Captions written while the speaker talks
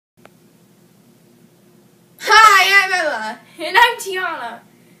Tiana.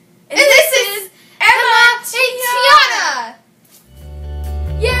 And this is Emma and Tiana.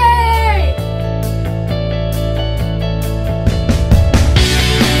 Yay!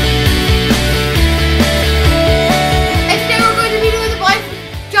 And today we're going to be doing the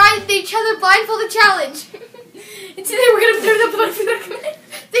drawing each other blindfolded challenge. And today we're going to do the blindfolded.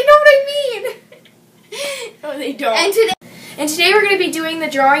 They know what I mean. No, they don't. And today we're going to be doing the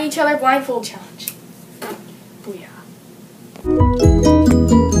drawing each other blindfold challenge. Booyah.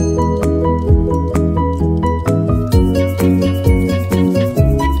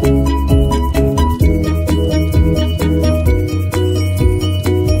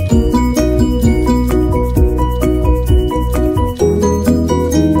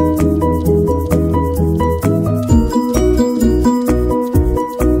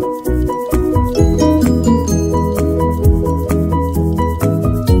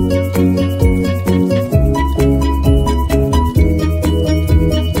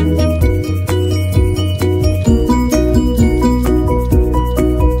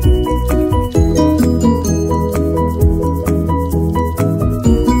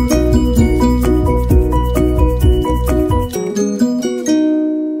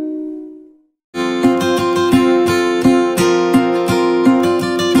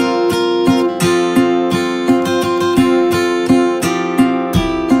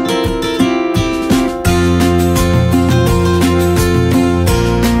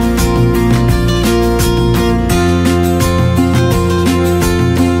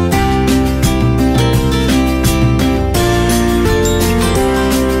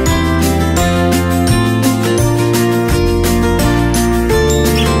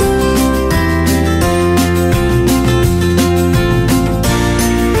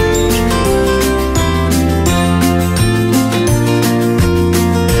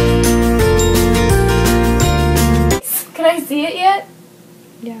 See it yet?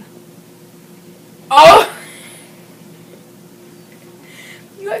 yeah. Oh!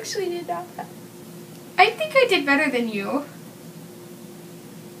 You actually did that. I think I did better than you.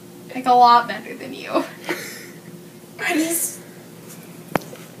 Like a lot better than you.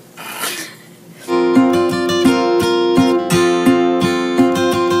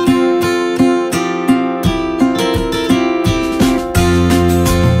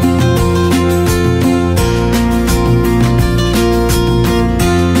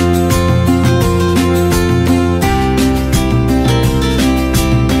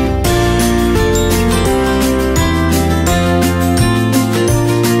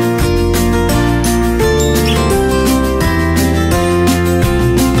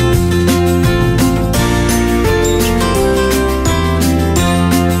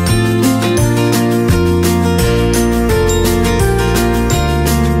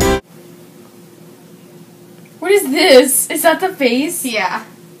 What is this? Is that the face? Yeah.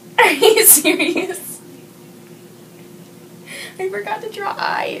 Are you serious? I forgot to draw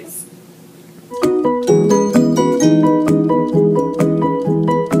eyes.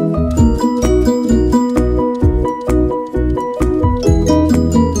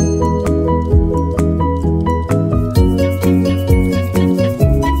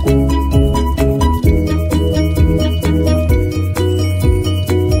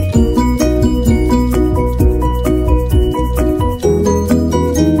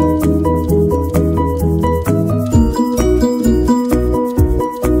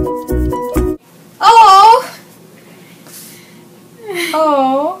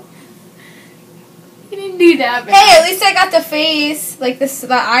 Oh, you didn't do that bad. Hey, at least I got the face, like this,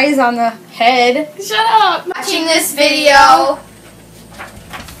 the eyes on the head. Shut up. Watching this video.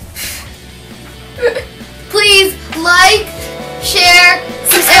 Please like, share,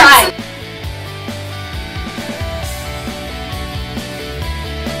 subscribe.